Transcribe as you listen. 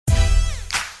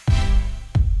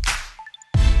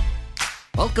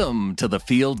Welcome to the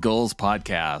Field Goals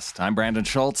Podcast. I'm Brandon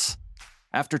Schultz.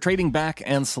 After trading back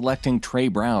and selecting Trey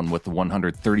Brown with the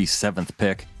 137th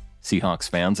pick, Seahawks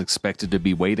fans expected to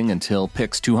be waiting until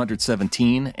picks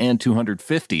 217 and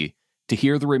 250 to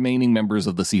hear the remaining members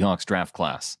of the Seahawks draft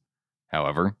class.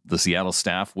 However, the Seattle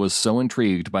staff was so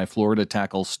intrigued by Florida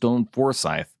tackle Stone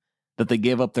Forsythe that they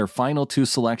gave up their final two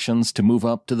selections to move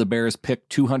up to the Bears' pick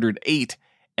 208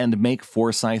 and make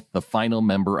Forsythe the final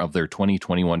member of their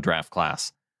 2021 draft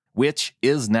class, which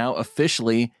is now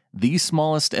officially the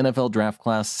smallest NFL draft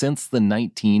class since the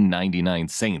 1999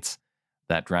 Saints.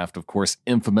 That draft, of course,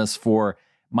 infamous for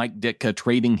Mike Ditka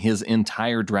trading his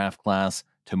entire draft class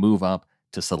to move up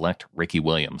to select Ricky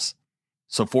Williams.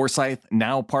 So Forsythe,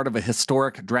 now part of a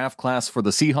historic draft class for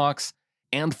the Seahawks,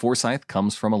 and Forsythe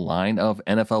comes from a line of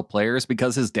NFL players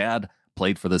because his dad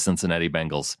played for the Cincinnati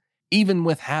Bengals. Even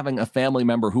with having a family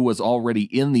member who was already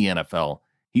in the NFL,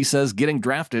 he says getting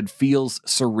drafted feels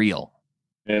surreal.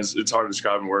 It's hard to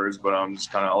describe in words, but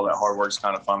just kind of all that hard work's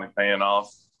kind of finally paying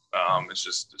off. It's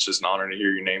just an honor to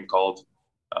hear your name called,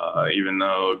 even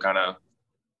though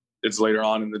it's later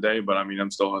on in the day. But I mean, I'm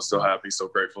still happy, so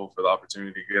grateful for the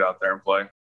opportunity to get out there and play.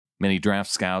 Many draft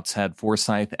scouts had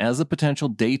Forsythe as a potential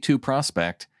day two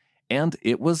prospect, and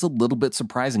it was a little bit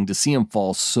surprising to see him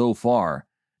fall so far.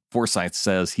 Forsythe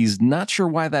says he's not sure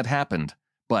why that happened,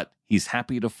 but he's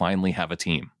happy to finally have a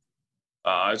team.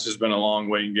 It's just been a long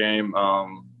waiting game.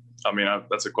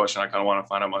 That's a question I kind of want to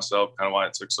find out myself, kind of why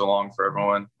it took so long for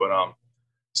everyone. But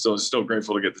still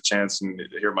grateful to get the chance and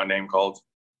to hear my name called.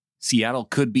 Seattle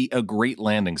could be a great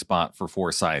landing spot for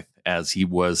Forsythe, as he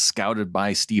was scouted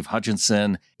by Steve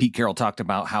Hutchinson. Pete Carroll talked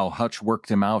about how Hutch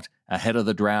worked him out ahead of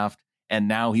the draft, and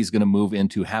now he's going to move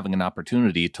into having an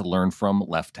opportunity to learn from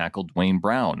left tackle Dwayne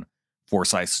Brown.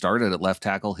 Forsythe started at left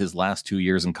tackle his last 2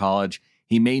 years in college.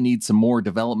 He may need some more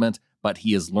development, but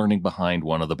he is learning behind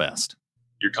one of the best.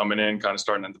 You're coming in, kind of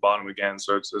starting at the bottom again,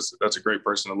 so that's a great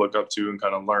person to look up to and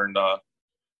kind of learn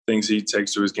things he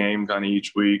takes to his game kind of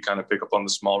each week, kind of pick up on the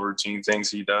small routine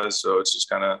things he does. So it's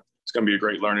going to be a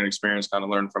great learning experience, kind of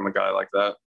learn from a guy like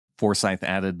that. Forsythe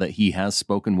added that he has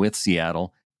spoken with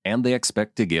Seattle, and they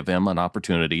expect to give him an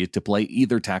opportunity to play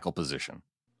either tackle position.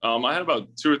 I had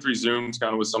about 2 or 3 Zooms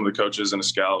kind of with some of the coaches and a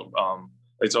scout.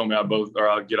 They told me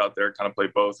I'd get out there, kind of play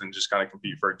both and just kind of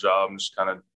compete for a job and just kind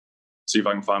of see if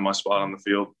I can find my spot on the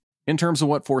field. In terms of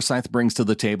what Forsythe brings to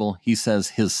the table, he says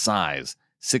his size,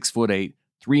 6'8",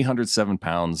 307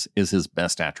 pounds, is his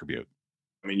best attribute.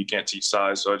 I mean, you can't teach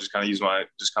size, so I just kind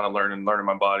of learning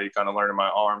my body, kind of learning my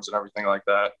arms and everything like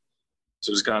that.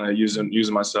 So just kind of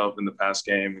using myself in the pass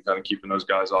game and kind of keeping those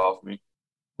guys off me.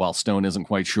 While Stone isn't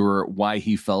quite sure why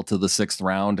he fell to the 6th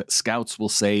round, scouts will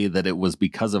say that it was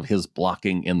because of his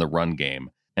blocking in the run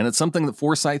game. And it's something that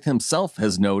Forsythe himself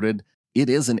has noted. It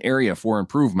is an area for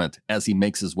improvement as he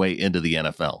makes his way into the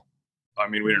NFL. I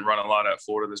mean, we didn't run a lot at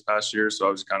Florida this past year, so I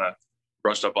was kind of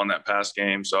brushed up on that pass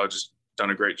game. So I've just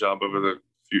done a great job over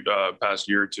the past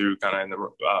year or two kind of in the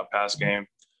pass game.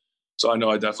 So I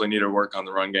know I definitely need to work on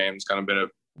the run game. It's kind of been a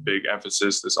big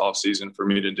emphasis this offseason for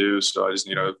me to do. So I just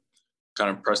need to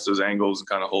kind of press those angles and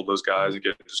kind of hold those guys and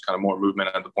get just kind of more movement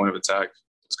at the point of attack.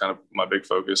 It's kind of my big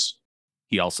focus.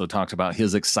 He also talked about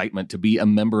his excitement to be a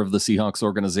member of the Seahawks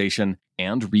organization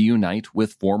and reunite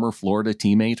with former Florida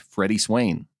teammate Freddie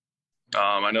Swain.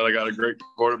 I know they got a great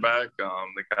quarterback.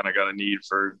 They kind of got a need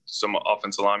for some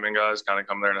offensive lineman guys kind of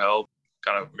come there to help.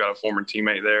 Kind of got a former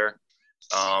teammate there.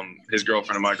 His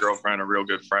girlfriend and my girlfriend are real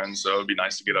good friends, so it'd be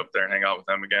nice to get up there and hang out with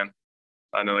them again.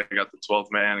 I know they got the 12th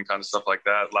man and kind of stuff like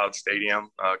that. Loud stadium,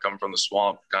 coming from the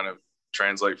swamp, kind of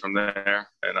translate from there,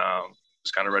 and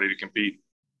just kind of ready to compete.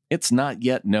 It's not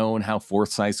yet known how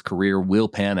Forsythe's career will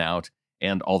pan out,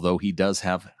 and although he does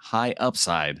have high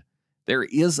upside, there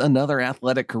is another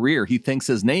athletic career he thinks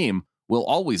his name will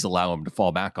always allow him to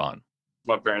fall back on.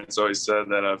 My parents always said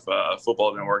that if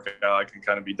football didn't work out, I could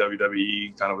kind of be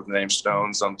WWE, kind of with the name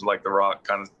Stone, something like The Rock,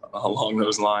 kind of along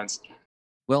those lines.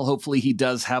 Well, hopefully he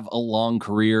does have a long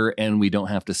career and we don't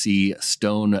have to see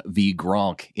Stone v.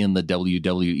 Gronk in the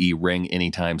WWE ring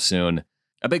anytime soon.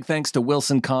 A big thanks to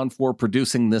Wilson Kahn for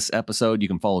producing this episode. You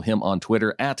can follow him on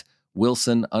Twitter at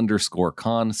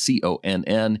Wilson_Kahn,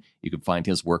 C-O-N-N. You can find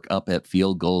his work up at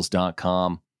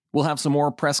fieldgoals.com. We'll have some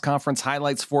more press conference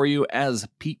highlights for you as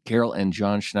Pete Carroll and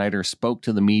John Schneider spoke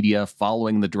to the media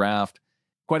following the draft.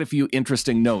 Quite a few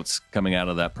interesting notes coming out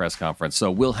of that press conference.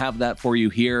 So we'll have that for you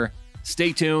here.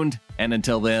 Stay tuned, and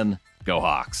until then, go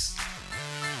Hawks.